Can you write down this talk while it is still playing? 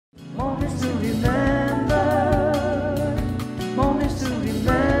Moments to remember, moments to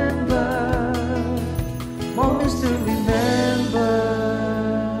remember, moments to remember.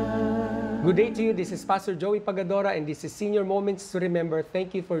 Good day to you. This is Pastor Joey Pagadora and this is Senior Moments to Remember.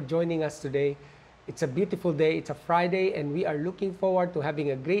 Thank you for joining us today. It's a beautiful day. It's a Friday and we are looking forward to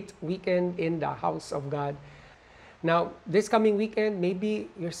having a great weekend in the house of God. Now, this coming weekend, maybe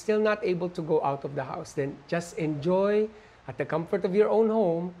you're still not able to go out of the house. Then just enjoy at the comfort of your own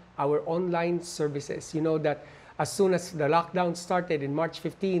home our online services. You know that as soon as the lockdown started in March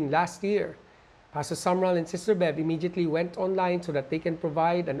 15 last year, Pastor Samral and Sister Bev immediately went online so that they can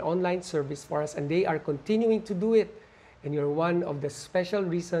provide an online service for us, and they are continuing to do it. And you're one of the special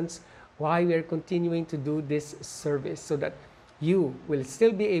reasons why we are continuing to do this service, so that you will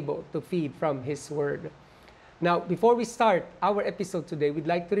still be able to feed from His Word. Now, before we start our episode today, we'd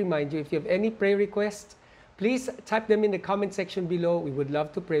like to remind you, if you have any prayer requests, please type them in the comment section below. We would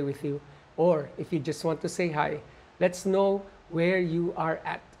love to pray with you. Or if you just want to say hi, let's know where you are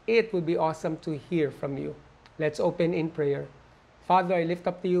at. It would be awesome to hear from you. Let's open in prayer. Father, I lift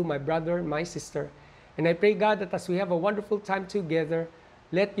up to you my brother, my sister, and I pray, God, that as we have a wonderful time together,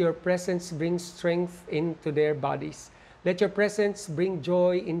 let your presence bring strength into their bodies. Let your presence bring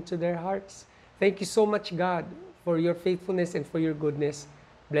joy into their hearts. Thank you so much, God, for your faithfulness and for your goodness.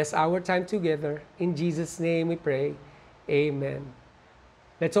 Bless our time together. In Jesus' name we pray. Amen.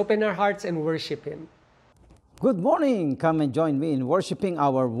 Let's open our hearts and worship Him. Good morning. Come and join me in worshiping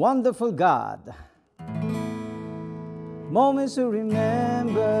our wonderful God. Moments to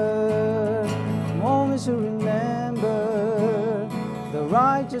remember, moments to remember. The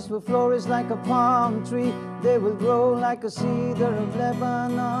righteous will flourish like a palm tree. They will grow like a cedar of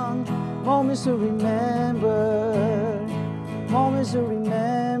Lebanon. Moments to remember, moments to remember.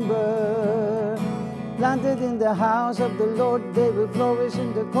 Planted in the house of the Lord, they will flourish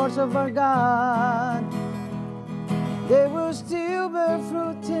in the courts of our God. They will still bear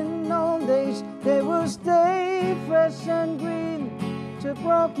fruit in old age. They will stay fresh and green to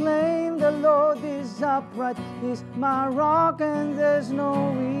proclaim the Lord is upright. He's my rock and there's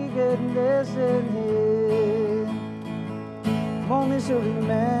no wickedness in Him. Moments to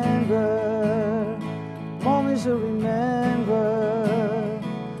remember, moments to remember.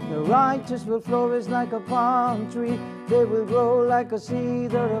 The righteous will flourish like a palm tree. They will grow like a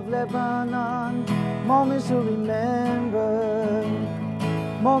cedar of Lebanon. Moments to remember,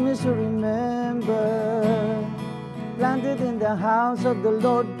 moments to remember. Planted in the house of the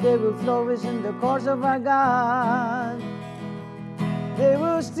Lord, they will flourish in the courts of our God. They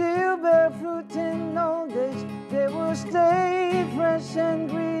will still bear fruit in old age. They will stay fresh and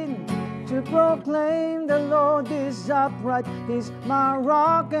green to proclaim the Lord is upright. He's my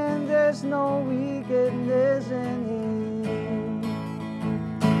rock and there's no wickedness in Him.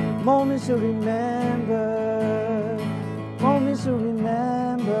 Moments to remember, moments to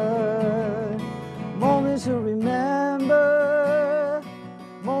remember, moments to remember,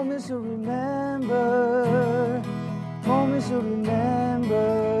 moments to remember, moments to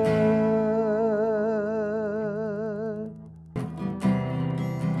remember.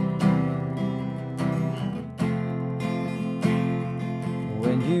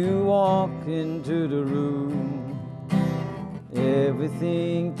 When you walk into the room,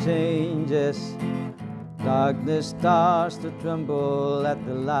 everything changes. Darkness starts to tremble at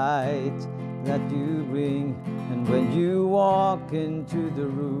the light that you bring. And when you walk into the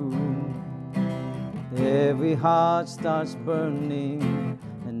room, every heart starts burning,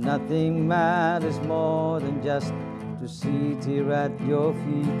 and nothing matters more than just to sit here at your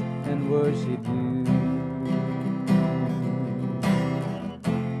feet and worship you.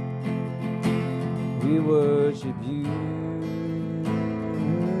 We worship you.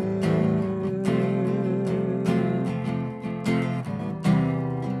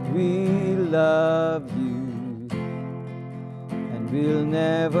 We love you, and we'll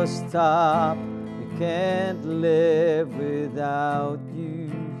never stop. We can't live without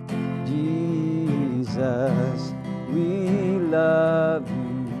you, Jesus. We love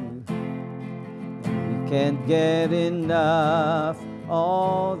you, and we can't get enough.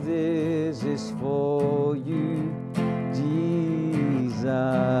 All this is for you, Jesus.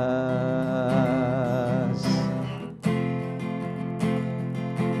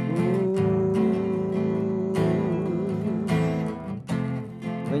 Ooh.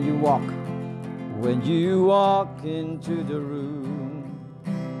 When you walk into the room,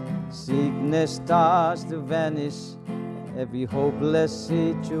 sickness starts to vanish. Every hopeless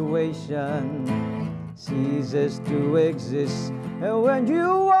situation ceases to exist. And when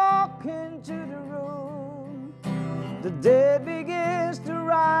you walk into the room, The dead begins to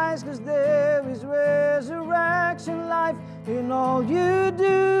rise, 'cause there is resurrection life in all you do.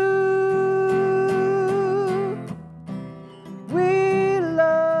 We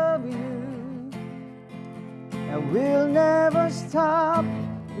love you, and we'll never stop.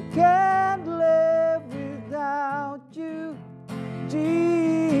 We can't live without you,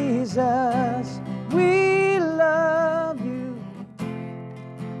 Jesus. We love you,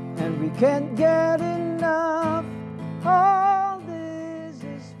 and we can't get enough. All this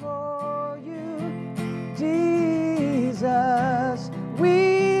is for you, Jesus.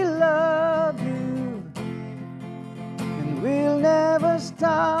 We love you, and we'll never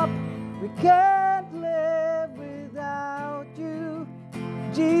stop. We can't live without you,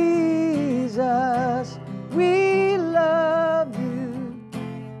 Jesus. We love you,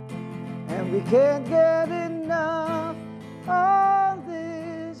 and we can't get enough. All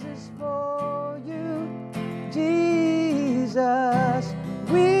this is for you, Jesus.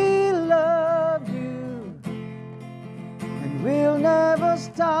 We love you, and we'll never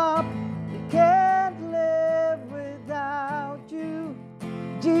stop. We can't live without you,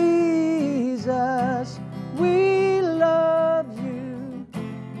 Jesus. We love you,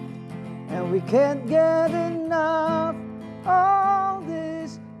 and we can't get enough. All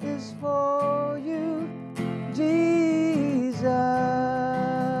this is for you, Jesus.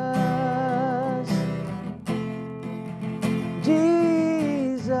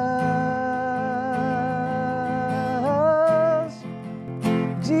 Jesus.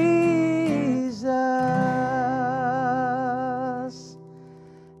 Jesus.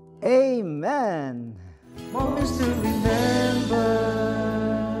 Amen. Moments to remember.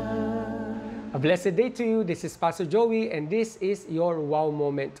 A blessed day to you. This is Pastor Joey, and this is your wow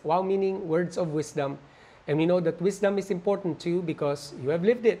moment. Wow meaning words of wisdom. And we know that wisdom is important to you because you have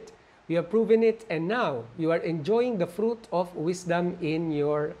lived it, you have proven it, and now you are enjoying the fruit of wisdom in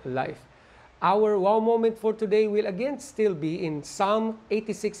your life. Our wow moment for today will again still be in Psalm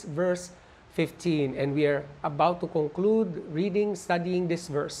 86 verse 15, and we are about to conclude reading, studying this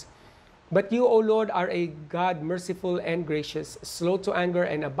verse. But you, O Lord, are a God merciful and gracious, slow to anger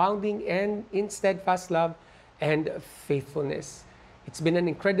and abounding and in steadfast love and faithfulness. It's been an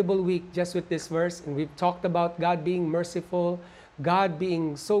incredible week just with this verse, and we've talked about God being merciful, God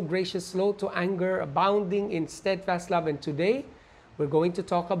being so gracious, slow to anger, abounding in steadfast love. And today, we're going to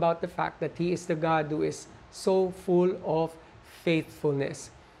talk about the fact that He is the God who is so full of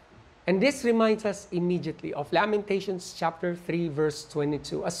faithfulness. And this reminds us immediately of Lamentations chapter 3, verse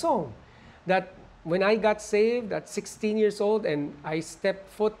 22, a song that when I got saved at 16 years old and I stepped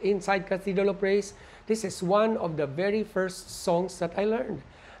foot inside Cathedral of Praise, this is one of the very first songs that I learned.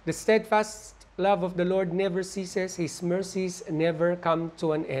 The steadfast love of the Lord never ceases. His mercies never come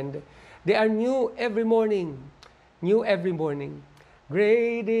to an end. They are new every morning. New every morning.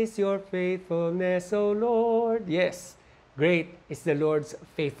 Great is your faithfulness, O Lord. Yes, great is the Lord's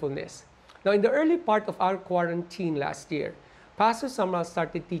faithfulness. Now, in the early part of our quarantine last year, Pastor Samuel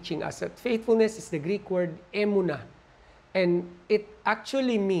started teaching us that faithfulness is the Greek word emuna, and it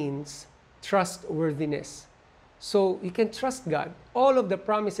actually means trustworthiness. So you can trust God. All of the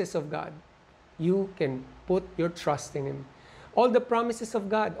promises of God, you can put your trust in Him. All the promises of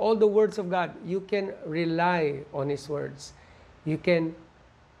God, all the words of God, you can rely on His words. You can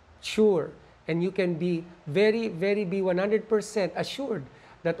sure, and you can be be 100% assured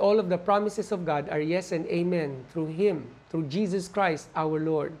that all of the promises of God are yes and amen through Him, through Jesus Christ our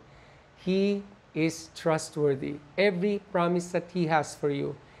Lord. He is trustworthy. Every promise that He has for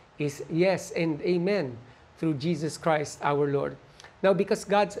you is yes and amen through Jesus Christ our Lord. Now, because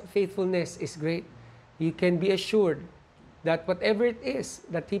God's faithfulness is great, you can be assured that whatever it is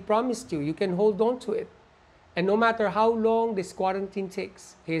that He promised you, you can hold on to it. And no matter how long this quarantine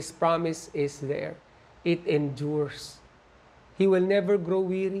takes, His promise is there. It endures. He will never grow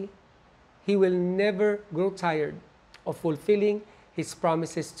weary. He will never grow tired of fulfilling His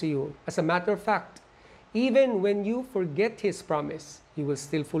promises to you. As a matter of fact, even when you forget His promise, He will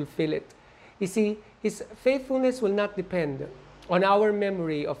still fulfill it. You see, His faithfulness will not depend on our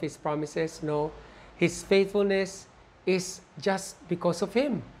memory of His promises. No, His faithfulness is just because of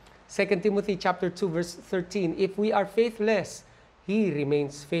Him. 2 Timothy chapter 2, verse 13, if we are faithless, He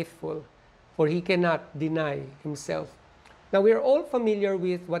remains faithful, for He cannot deny Himself. Now, we are all familiar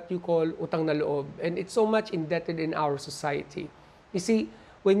with what you call utang na loob, and it's so much indebted in our society. You see,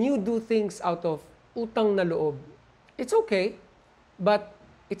 when you do things out of utang na loob, it's okay, but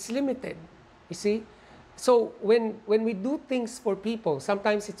it's limited. You see? So, when we do things for people,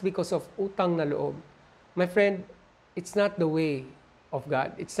 sometimes it's because of utang na loob. My friend, it's not the way of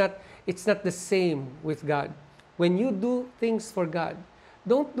God. It's not the same with God. When you do things for God,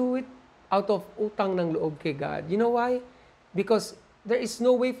 don't do it out of utang ng loob kay God. You know why? Because there is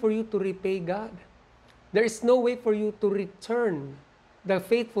no way for you to repay God. There is no way for you to return the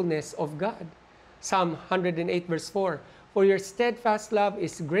faithfulness of God. Psalm 108 verse 4, "For your steadfast love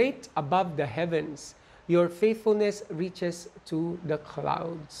is great above the heavens. Your faithfulness reaches to the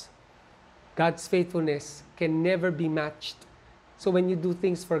clouds." God's faithfulness can never be matched. So when you do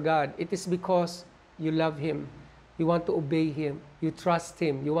things for God, it is because you love Him. You want to obey Him. You trust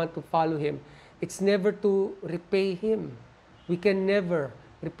Him. You want to follow Him. It's never to repay Him. We can never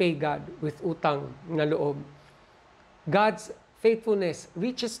repay God with utang na loob. God's faithfulness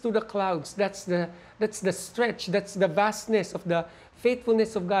reaches to the clouds. That's the stretch. That's the vastness of the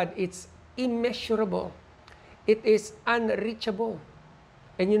faithfulness of God. It's immeasurable. It is unreachable.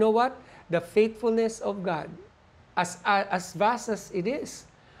 And you know what? The faithfulness of God, as vast as it is,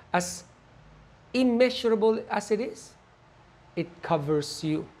 as immeasurable as it is, it covers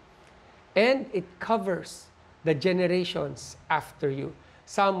you. And it covers the generations after you.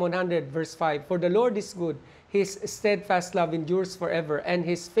 Psalm 100 verse 5, "For the Lord is good, His steadfast love endures forever, and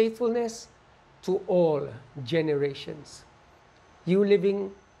His faithfulness to all generations." You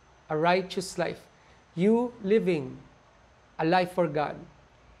living a righteous life, you living a life for God,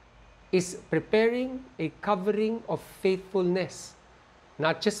 is preparing a covering of faithfulness,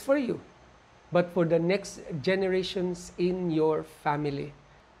 not just for you, but for the next generations in your family.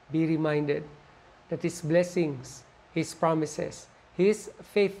 Be reminded that His blessings, His promises, His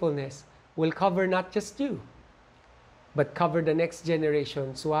faithfulness will cover not just you, but cover the next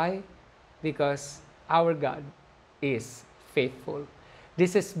generations. Why? Because our God is faithful.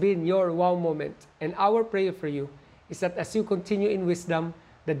 This has been your wow moment, and our prayer for you is that as you continue in wisdom,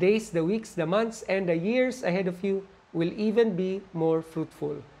 the days, the weeks, the months, and the years ahead of you will even be more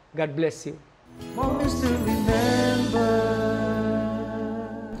fruitful. God bless you. Moments to remember.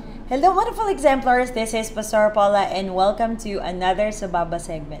 Hello, wonderful exemplars. This is Pastor Paula, and welcome to another Sababa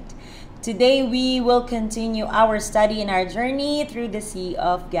segment. Today, we will continue our study and our journey through the Sea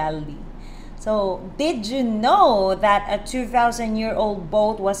of Galilee. So, did you know that a 2,000-year-old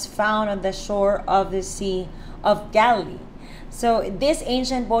boat was found on the shore of the Sea of Galilee? So this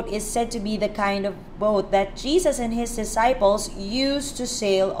ancient boat is said to be the kind of boat that Jesus and His disciples used to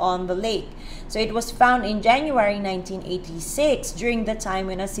sail on the lake. So it was found in January 1986 during the time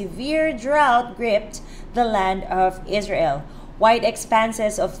when a severe drought gripped the land of Israel. Wide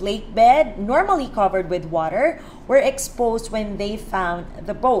expanses of lake bed, normally covered with water, were exposed when they found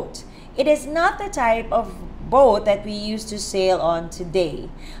the boat. It is not the type of boat that we used to sail on today.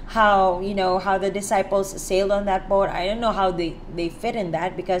 How the disciples sailed on that boat, I don't know how they fit in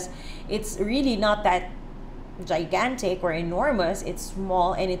that, because it's really not that gigantic or enormous. It's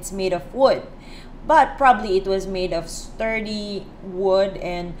small and it's made of wood, but probably it was made of sturdy wood,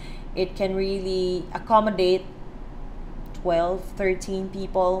 and it can really accommodate 12, 13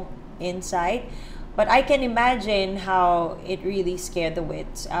 people inside. But I can imagine how it really scared the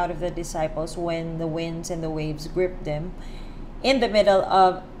wits out of the disciples when the winds and the waves gripped them in the middle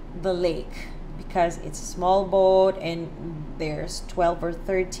of the lake, because it's a small boat and there's 12 or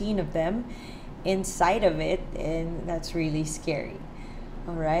 13 of them inside of it, and that's really scary.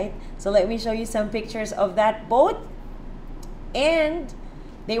 All right, so let me show you some pictures of that boat. And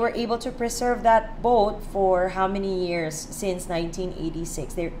they were able to preserve that boat for how many years? Since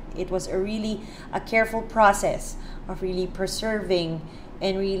 1986. It was a careful process of really preserving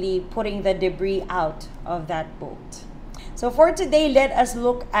and really putting the debris out of that boat. So for today, let us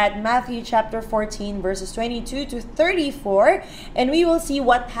look at Matthew chapter 14 verses 22 to 34, and we will see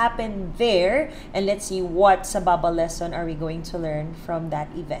what happened there, and let's see what Sababa lesson are we going to learn from that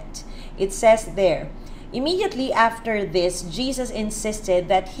event. It says there, "Immediately after this, Jesus insisted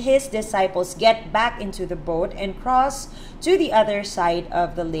that His disciples get back into the boat and cross to the other side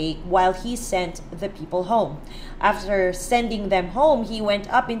of the lake while He sent the people home. After sending them home, He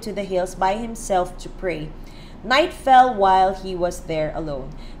went up into the hills by Himself to pray. Night fell while He was there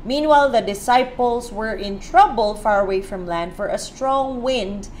alone. Meanwhile, the disciples were in trouble far away from land, for a strong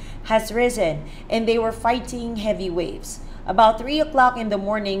wind has risen, and they were fighting heavy waves. About 3 o'clock in the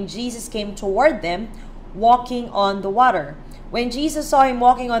morning, Jesus came toward them, walking on the water. When Jesus saw Him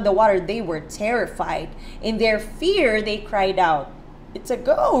walking on the water, they were terrified. In their fear, they cried out, 'It's a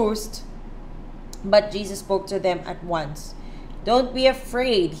ghost!' But Jesus spoke to them at once. 'Don't be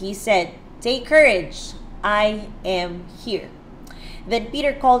afraid,' He said. 'Take courage. I am here.' Then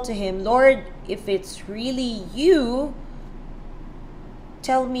Peter called to Him, 'Lord, if it's really You,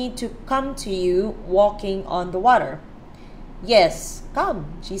 tell me to come to You walking on the water.' 'Yes,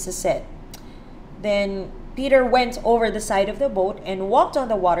 come,' Jesus said. Then Peter went over the side of the boat and walked on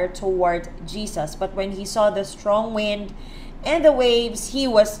the water toward Jesus. But when he saw the strong wind and the waves, he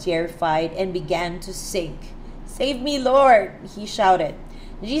was terrified and began to sink. "Save me, Lord," he shouted.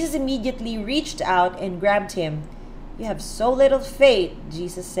 Jesus immediately reached out and grabbed him. "You have so little faith,"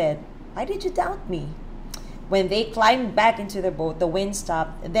 Jesus said. "Why did you doubt me?" When they climbed back into the boat, the wind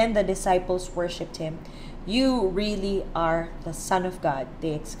stopped. Then the disciples worshipped him. "You really are the Son of God,"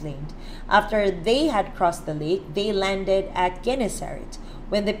 they exclaimed. After they had crossed the lake, they landed at Gennesaret.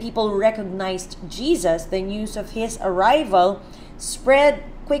 When the people recognized Jesus, the news of his arrival spread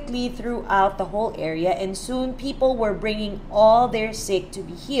quickly throughout the whole area, and soon people were bringing all their sick to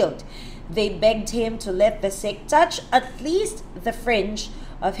be healed. They begged him to let the sick touch at least the fringe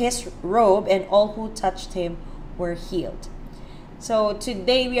of his robe, and all who touched him were healed. So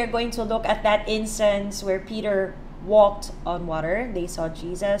today we are going to look at that instance where Peter walked on water. They saw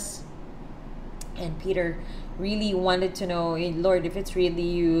Jesus, and Peter really wanted to know, "Hey, Lord, if it's really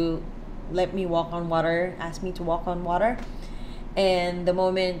you, let me walk on water. Ask me to walk on water." And the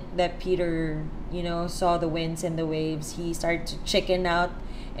moment that Peter, saw the winds and the waves, he started to chicken out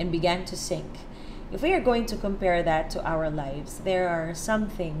and began to sink. If we are going to compare that to our lives, there are some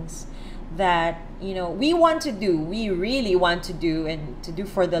things that, we want to do, we really want to do, and to do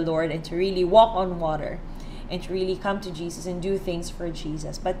for the Lord, and to really walk on water, and to really come to Jesus and do things for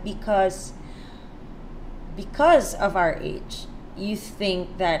Jesus. But because of our age, you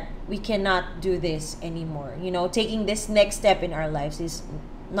think that we cannot do this anymore. Taking this next step in our lives is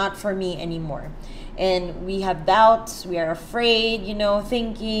not for me anymore. And we have doubts, we are afraid,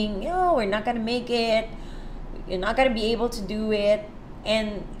 thinking, we're not going to make it, you're not going to be able to do it.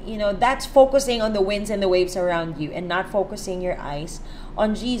 And, that's focusing on the winds and the waves around you and not focusing your eyes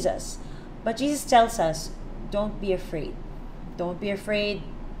on Jesus. But Jesus tells us, don't be afraid. Don't be afraid.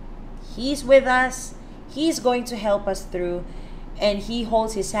 He's with us. He's going to help us through. And he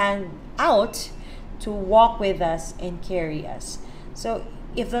holds his hand out to walk with us and carry us. So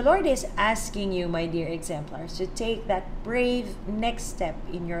if the Lord is asking you, my dear exemplars, to take that brave next step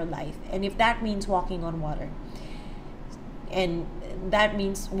in your life, and if that means walking on water, and that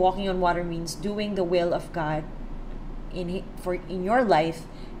means walking on water means doing the will of God in your life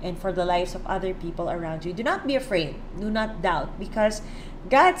and for the lives of other people around you, do not be afraid. Do not doubt, because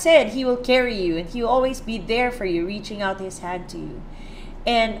God said he will carry you and he will always be there for you, reaching out his hand to you.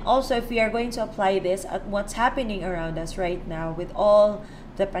 And also, if we are going to apply this at what's happening around us right now with all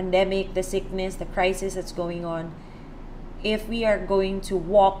the pandemic, the sickness, the crisis that's going on, if we are going to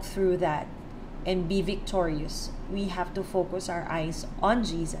walk through that and be victorious, we have to focus our eyes on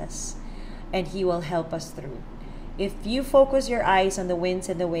Jesus, and he will help us through. If you focus your eyes on the winds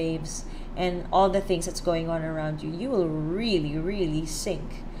and the waves and all the things that's going on around you, you will really, really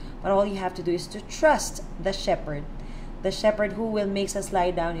sink. But all you have to do is to trust the shepherd who will make us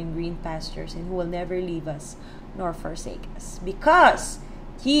lie down in green pastures and who will never leave us nor forsake us, because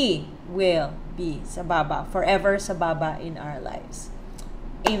he will be Sababa, forever Sababa in our lives.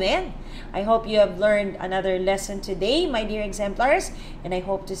 Amen. I hope you have learned another lesson today, my dear exemplars, and I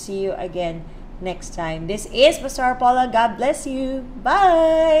hope to see you again next time. This is Pastor Paula. God bless you.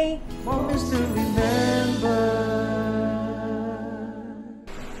 Bye. Moments to remember.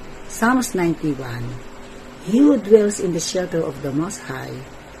 Psalms 91. He who dwells in the shelter of the Most High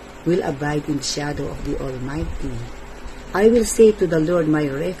will abide in the shadow of the Almighty. I will say to the Lord, my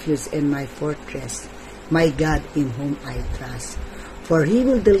refuge and my fortress, my God in whom I trust. For he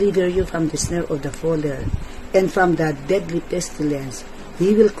will deliver you from the snare of the fowler and from the deadly pestilence.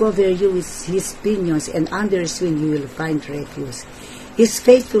 He will cover you with his pinions, and under his wing you will find refuge. His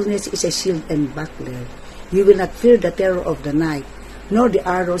faithfulness is a shield and buckler. You will not fear the terror of the night, nor the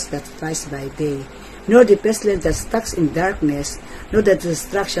arrows that flies by day, nor the pestilence that stalks in darkness, nor the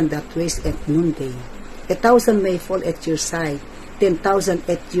destruction that wastes at noonday. 1,000 may fall at your side, 10,000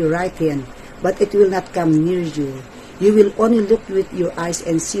 at your right hand, but it will not come near you. You will only look with your eyes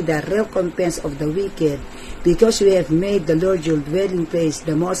and see the recompense of the wicked, because you have made the Lord your dwelling place,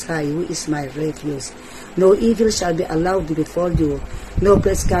 the Most High, who is my refuge. No evil shall be allowed to befall you, no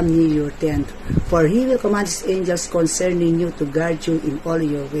plague come near your tent. For he will command his angels concerning you to guard you in all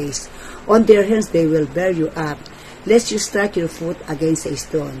your ways. On their hands they will bear you up, lest you strike your foot against a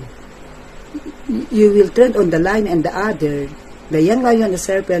stone. You will tread on the lion and the adder, the young lion and the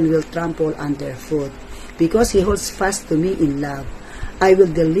serpent will trample underfoot. Because he holds fast to me in love, I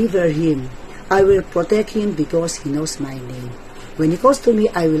will deliver him. I will protect him because he knows my name. When he calls to me,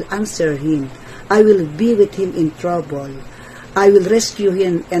 I will answer him. I will be with him in trouble. I will rescue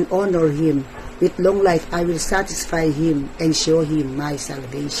him and honor him. With long life I will satisfy him and show him my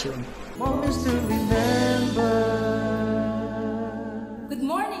salvation. Moments to remember.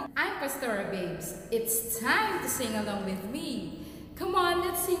 I'm Pastora Babes. It's time to sing along with me. Come on,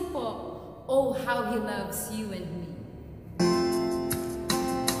 let's sing po. Oh, how He loves you and me.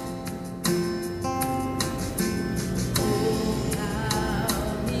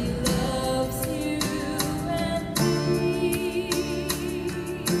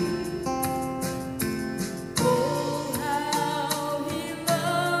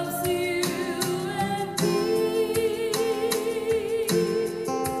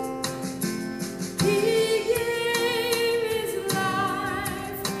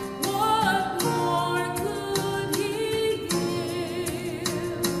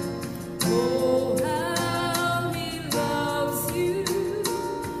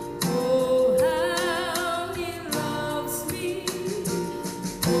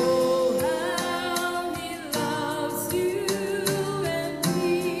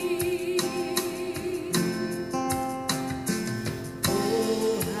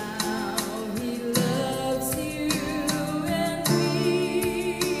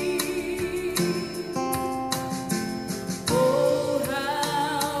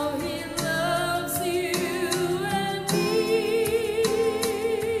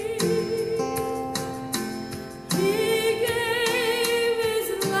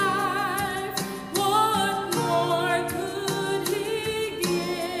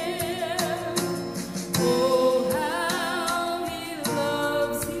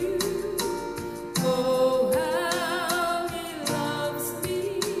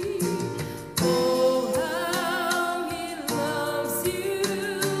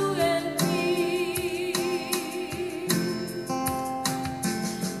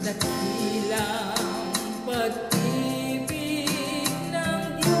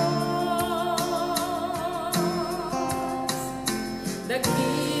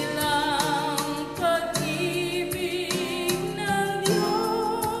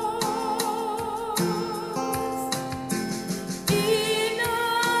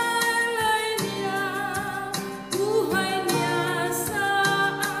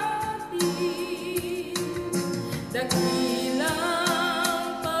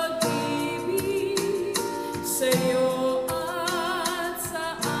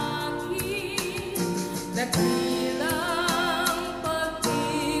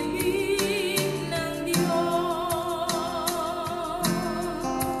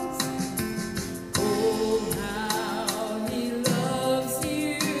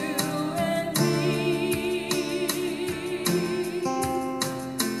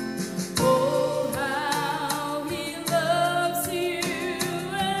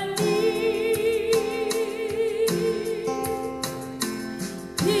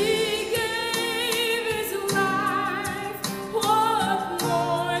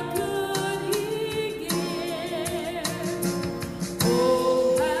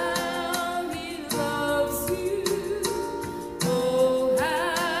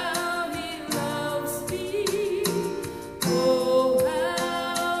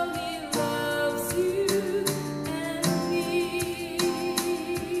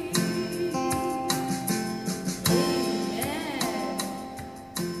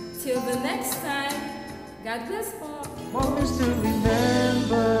 God bless po. Moments to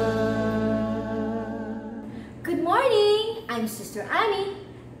remember. Good morning! I'm Sister Annie.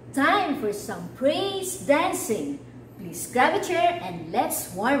 Time for some praise dancing. Please grab a chair and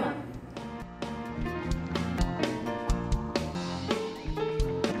let's warm up.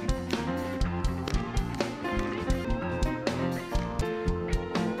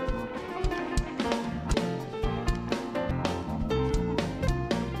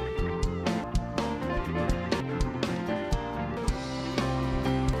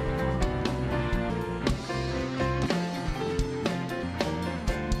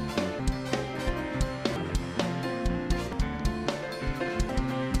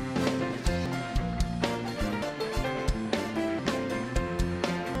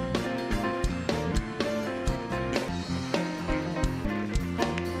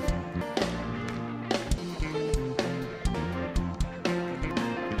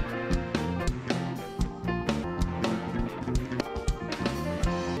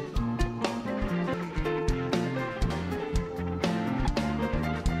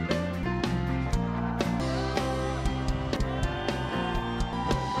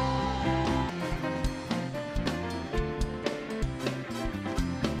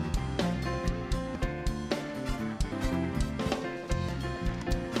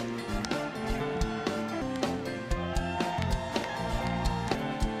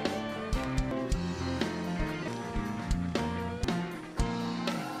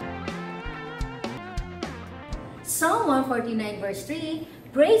 Psalm 149 verse 3,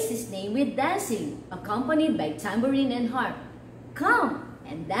 praise His name with dancing, accompanied by tambourine and harp. Come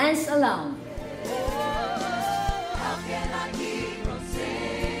and dance along. How can I keep from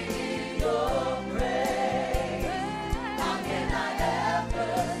singing your praise? How can I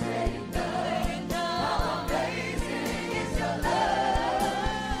ever say enough? How amazing is your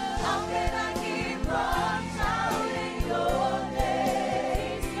love? How can I keep from shouting your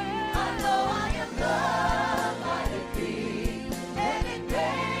name? I know I am loved by the King, and it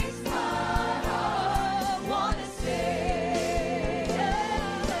makes my heart wanna sing.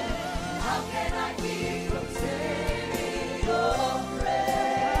 How can I keep from singing your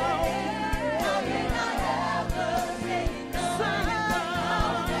praise? How can I ever say enough?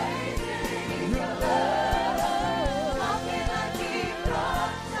 How amazing is your love? How can I keep from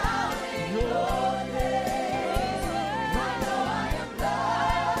shouting your name? I know I am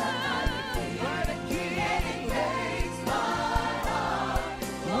loved by the King, and it makes my heart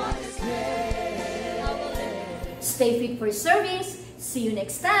wanna sing. Stay fit for service. See you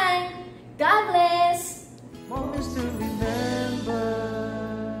next time. God bless. Moments to remember.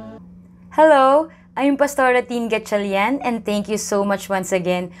 Hello, I'm Pastora Tin Gatchalian, and thank you so much once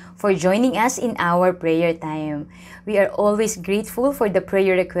again for joining us in our prayer time. We are always grateful for the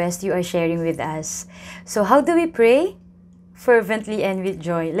prayer requests you are sharing with us. So how do we pray? Fervently and with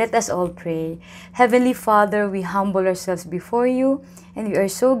joy. Let us all pray. Heavenly Father, we humble ourselves before you, and we are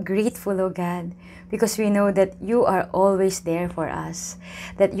so grateful, O God, because we know that you are always there for us,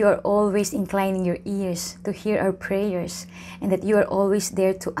 that you are always inclining your ears to hear our prayers, and that you are always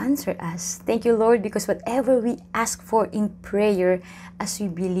there to answer us. Thank you, Lord, because whatever we ask for in prayer, as we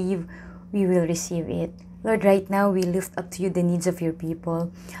believe, we will receive it. Lord, right now, we lift up to you the needs of your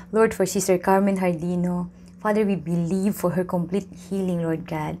people. Lord, for Sister Carmen Hardino, Father, we believe for her complete healing, Lord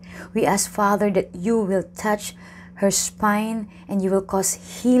God. We ask, Father, that you will touch her spine and you will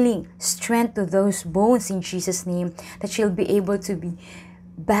cause healing, strength to those bones in Jesus' name, that she'll be able to be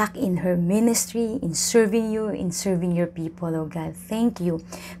back in her ministry, in serving you, in serving your people, oh God. Thank you,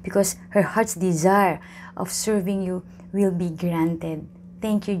 because her heart's desire of serving you will be granted.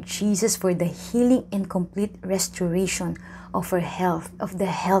 Thank you, Jesus, for the healing and complete restoration of her health, of the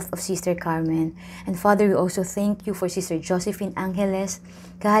health of Sister Carmen. And Father, we also thank you for Sister Josephine Angeles,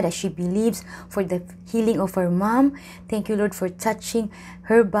 God, as she believes for the healing of her mom. Thank you, Lord, for touching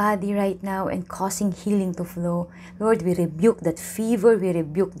her body right now and causing healing to flow. Lord, we rebuke that fever, we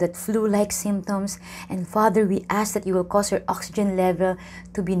rebuke that flu-like symptoms. And Father, we ask that you will cause her oxygen level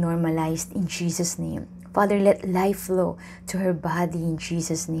to be normalized in Jesus' name. Father, let life flow to her body in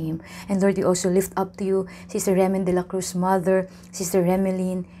Jesus' name. And Lord, we also lift up to you Sister Remen de la Cruz, mother, Sister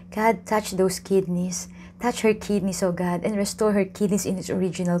Remeline. God, touch those kidneys. Touch her kidneys, oh God, and restore her kidneys in its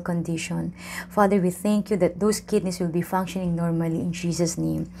original condition. Father, we thank you that those kidneys will be functioning normally in Jesus'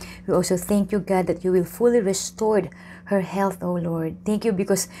 name. We also thank you, God, that you will fully restore her health, oh Lord. Thank you,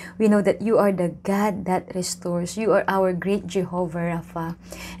 because we know that you are the God that restores. You are our great Jehovah Rapha.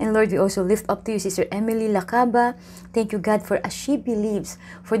 And Lord, we also lift up to you Sister Emily Lacaba. Thank you, God, for as she believes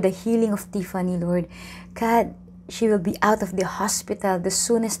for the healing of Tiffany, Lord. God, she will be out of the hospital the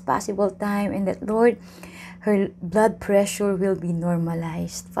soonest possible time, and that, Lord, her blood pressure will be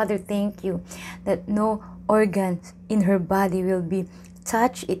normalized. Father, thank you that no organs in her body will be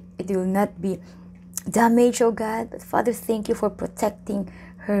touched. It will not be damaged, oh God. But Father, thank you for protecting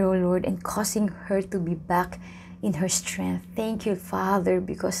her, oh Lord, and causing her to be back in her strength. Thank you, Father,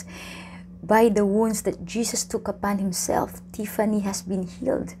 because by the wounds that Jesus took upon himself, Tiffany has been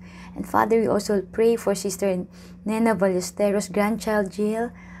healed. And Father, we also pray for Sister Nena Ballesteros' grandchild,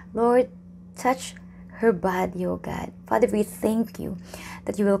 Jill. Lord, touch her body, oh God. Father, we thank you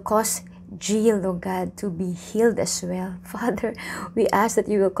that you will cause Jill, oh God, to be healed as well. Father, we ask that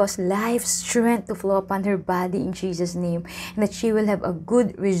you will cause life, strength to flow upon her body in Jesus' name, and that she will have a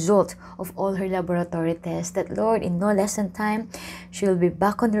good result of all her laboratory tests. That, Lord, in no less than time, she will be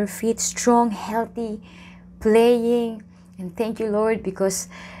back on her feet, strong, healthy, playing. And thank you, Lord, because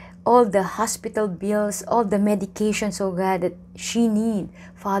all the hospital bills, all the medications, oh God, that she needs,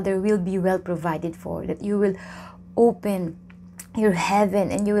 Father, will be well provided for. That you will open your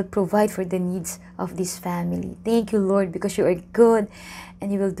heaven and you will provide for the needs of this family. Thank you, Lord, because you are good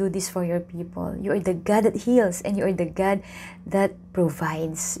and you will do this for your people. You are the God that heals and you are the God that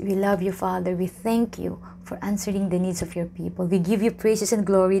provides. We love you, Father. We thank you for answering the needs of your people. We give you praises and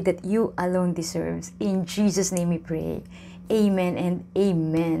glory that you alone deserves. In Jesus' name we pray. Amen and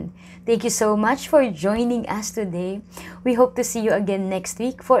amen. Thank you so much for joining us today. We hope to see you again next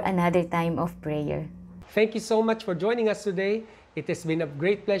week for another time of prayer. Thank you so much for joining us today. It has been a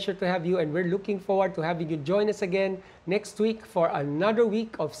great pleasure to have you, and we're looking forward to having you join us again next week for another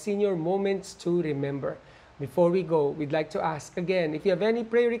week of Senior Moments to Remember. Before we go, we'd like to ask again, if you have any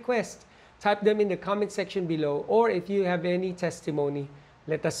prayer requests, type them in the comment section below, or if you have any testimony,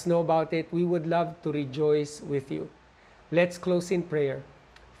 let us know about it. We would love to rejoice with you. Let's close in prayer.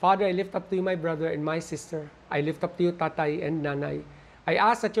 Father, I lift up to you my brother and my sister. I lift up to you Tatay and Nanay. I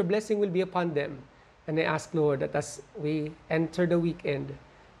ask that your blessing will be upon them. And I ask, Lord, that as we enter the weekend,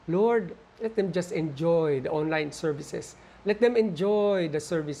 Lord, let them just enjoy the online services. Let them enjoy the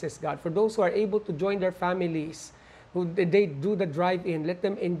services, God. For those who are able to join their families, who they do the drive-in, let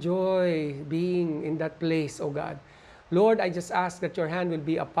them enjoy being in that place, oh God. Lord, I just ask that your hand will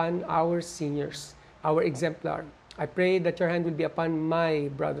be upon our seniors, our exemplar. I pray that your hand will be upon my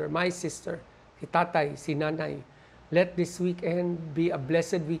brother, my sister, si Tatay, si Nanay. Let this weekend be a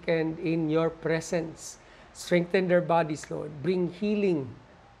blessed weekend in your presence. Strengthen their bodies, Lord. Bring healing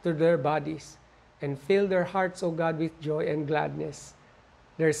to their bodies and fill their hearts, O God, with joy and gladness.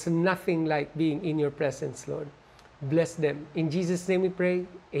 There's nothing like being in your presence, Lord. Bless them. In Jesus' name we pray,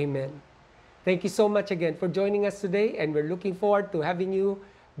 amen. Thank you so much again for joining us today, and we're looking forward to having you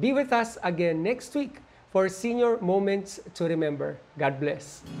be with us again next week for Senior Moments to Remember. God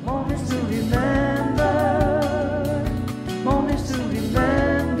bless. Moments to remember.